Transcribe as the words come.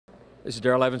This is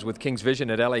Daryl Evans with Kings Vision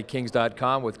at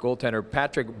LAKings.com with goaltender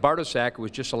Patrik Bartosak, who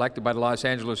was just selected by the Los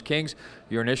Angeles Kings.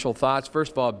 Your initial thoughts,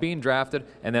 first of all, being drafted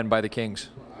and then by the Kings?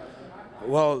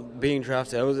 Well, being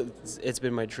drafted, it's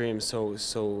been my dream, so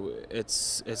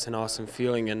it's an awesome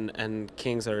feeling, and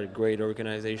Kings are a great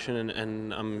organization,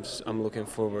 and I'm looking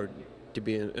forward to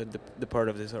being the part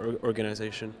of this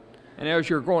organization. And as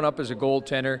you're growing up as a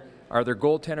goaltender, are there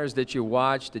goaltenders that you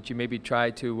watch that you maybe try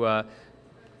to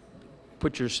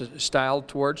put your style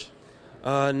towards?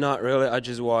 Not really. I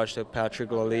just watched Patrick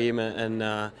Lalime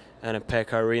and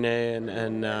Pekka Rinne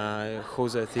and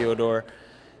Jose Theodore.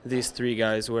 These three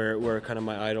guys were kind of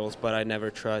my idols, but I never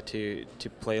tried to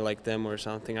play like them or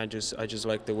something. I just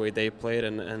liked the way they played,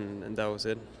 and that was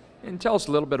it. And tell us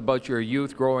a little bit about your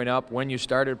youth growing up, when you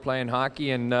started playing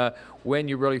hockey, and when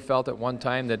you really felt at one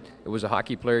time that it was a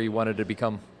hockey player you wanted to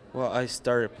become. Well, I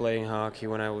started playing hockey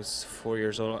when I was 4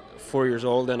 years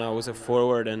old, and I was a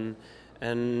forward, and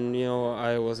you know,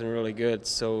 I wasn't really good.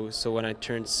 So when I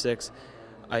turned 6,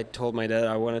 I told my dad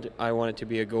I wanted to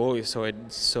be a goalie.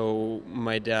 So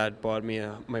my dad bought me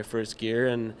my first gear,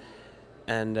 and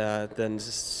then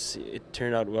it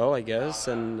turned out well, I guess.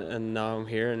 And now I'm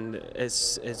here, and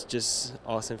it's just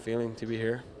awesome feeling to be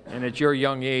here. And at your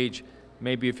young age,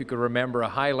 maybe if you could remember a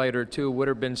highlight or two, what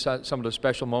have been some of the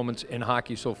special moments in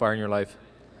hockey so far in your life?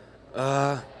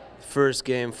 First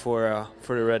game for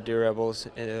the Red Deer Rebels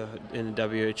in the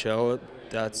WHL.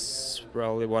 That's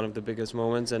probably one of the biggest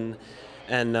moments, and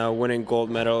winning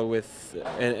gold medal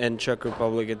in Czech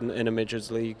Republic in a major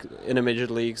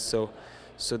league. So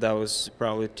that was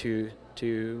probably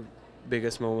two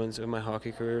biggest moments of my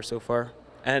hockey career so far.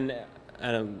 And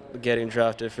I'm getting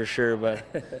drafted for sure, but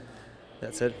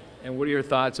that's it. And what are your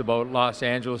thoughts about Los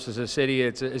Angeles as a city?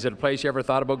 Is it a place you ever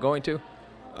thought about going to?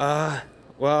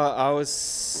 Well, I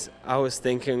was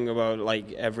thinking about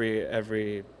like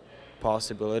every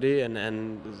possibility,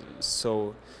 and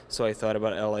so I thought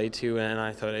about LA too, and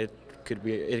I thought it could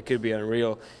be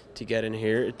unreal to get in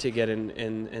here, to get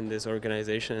in this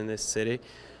organization, in this city,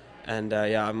 and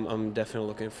yeah, I'm definitely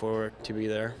looking forward to be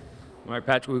there. All right,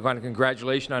 Patrick, we want to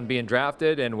congratulations on being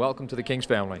drafted, and welcome to the Kings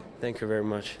family. Thank you very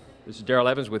much. This is Daryl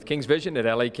Evans with Kings Vision at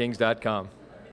LAKings.com.